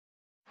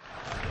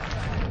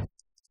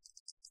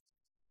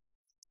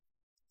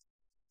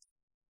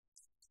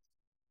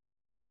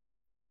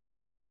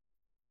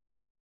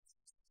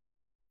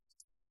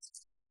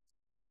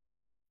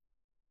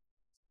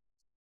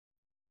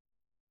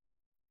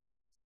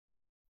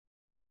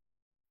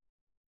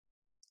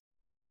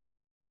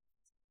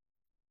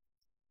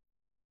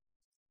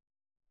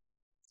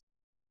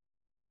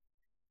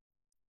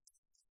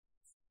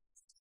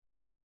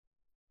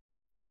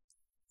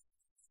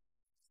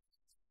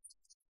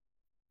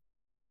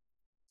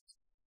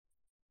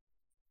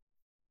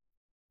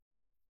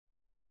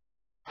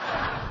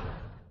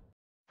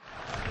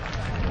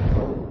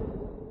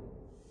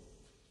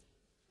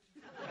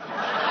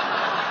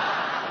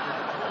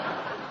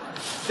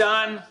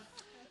Done.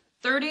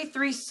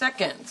 33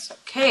 seconds.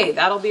 Okay,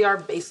 that'll be our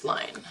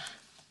baseline.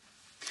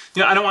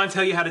 You know, I don't want to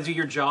tell you how to do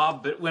your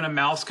job, but when a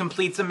mouse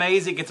completes a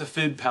maze, it gets a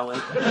food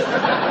pellet.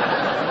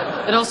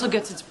 It also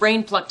gets its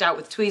brain plucked out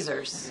with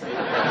tweezers.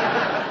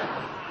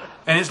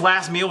 And his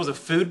last meal was a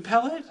food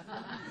pellet?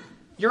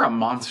 You're a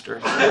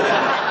monster.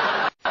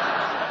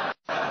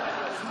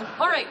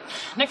 All right,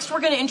 next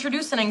we're going to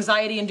introduce an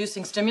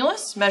anxiety-inducing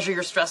stimulus, measure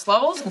your stress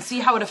levels, and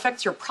see how it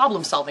affects your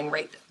problem-solving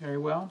rate. Very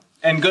well.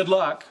 And good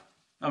luck.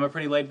 I'm a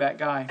pretty laid-back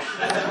guy.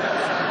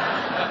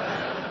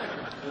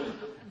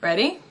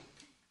 Ready?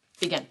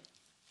 Begin.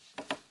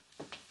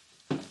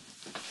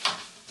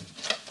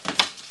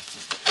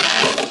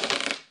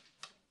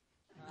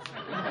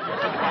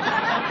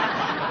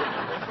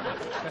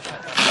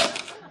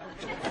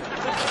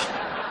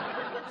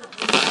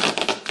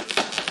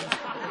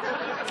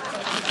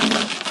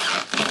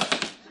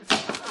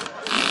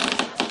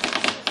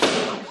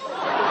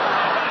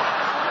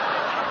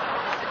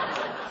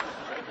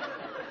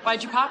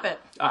 Why'd you pop it?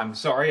 I'm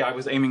sorry, I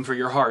was aiming for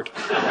your heart.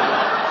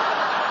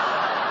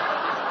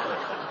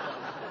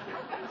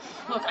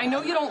 Look, I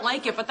know you don't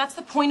like it, but that's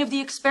the point of the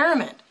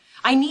experiment.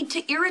 I need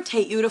to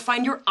irritate you to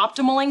find your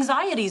optimal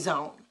anxiety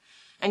zone.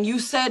 And you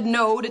said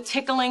no to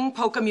tickling,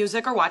 polka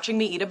music, or watching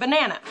me eat a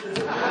banana.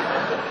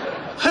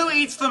 Who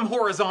eats them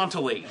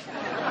horizontally?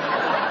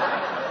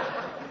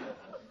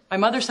 My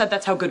mother said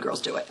that's how good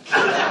girls do it.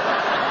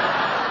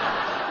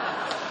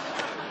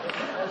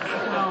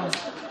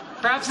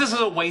 Perhaps this is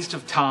a waste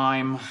of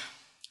time.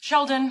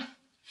 Sheldon,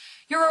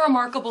 you're a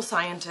remarkable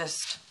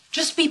scientist.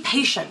 Just be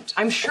patient.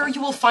 I'm sure you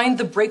will find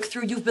the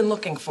breakthrough you've been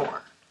looking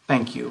for.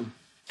 Thank you.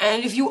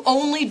 And if you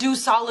only do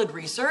solid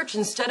research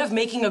instead of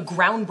making a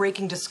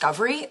groundbreaking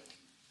discovery,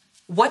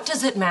 what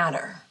does it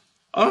matter?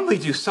 Only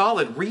do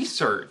solid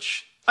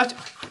research?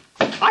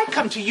 I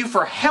come to you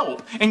for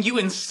help, and you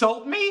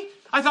insult me?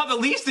 I thought the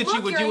least that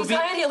you would do would be...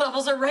 Your anxiety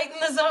levels are right in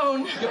the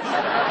zone.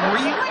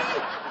 Really?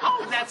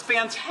 Oh, that's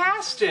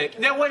fantastic.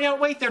 No,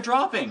 wait, they're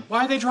dropping.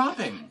 Why are they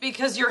dropping?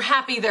 Because you're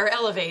happy they're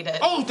elevated.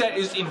 Oh, that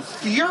is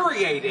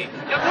infuriating.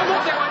 No,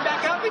 look, they're going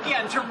back up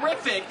again.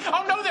 Terrific.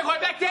 Oh, no, they're going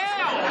back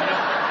down.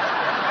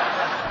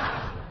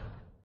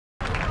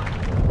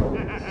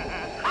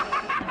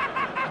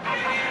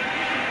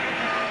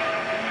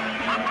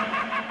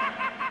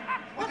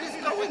 What is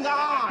going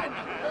on?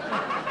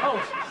 Oh,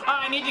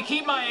 I need to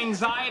keep my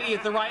anxiety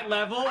at the right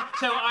level,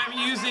 so I'm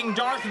using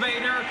Darth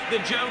Vader, the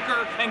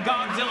Joker, and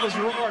Godzilla's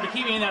roar to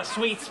keep me in that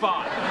sweet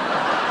spot.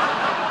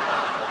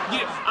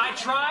 Yeah, I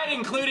tried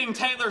including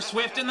Taylor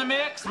Swift in the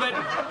mix, but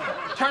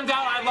turns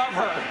out I love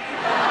her.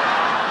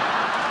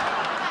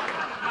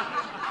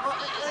 Well,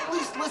 at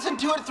least listen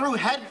to it through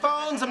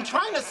headphones. I'm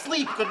trying to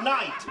sleep. Good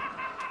night.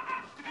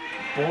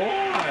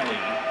 Boy.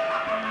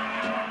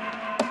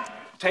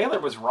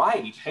 Taylor was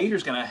right.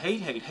 Haters gonna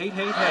hate.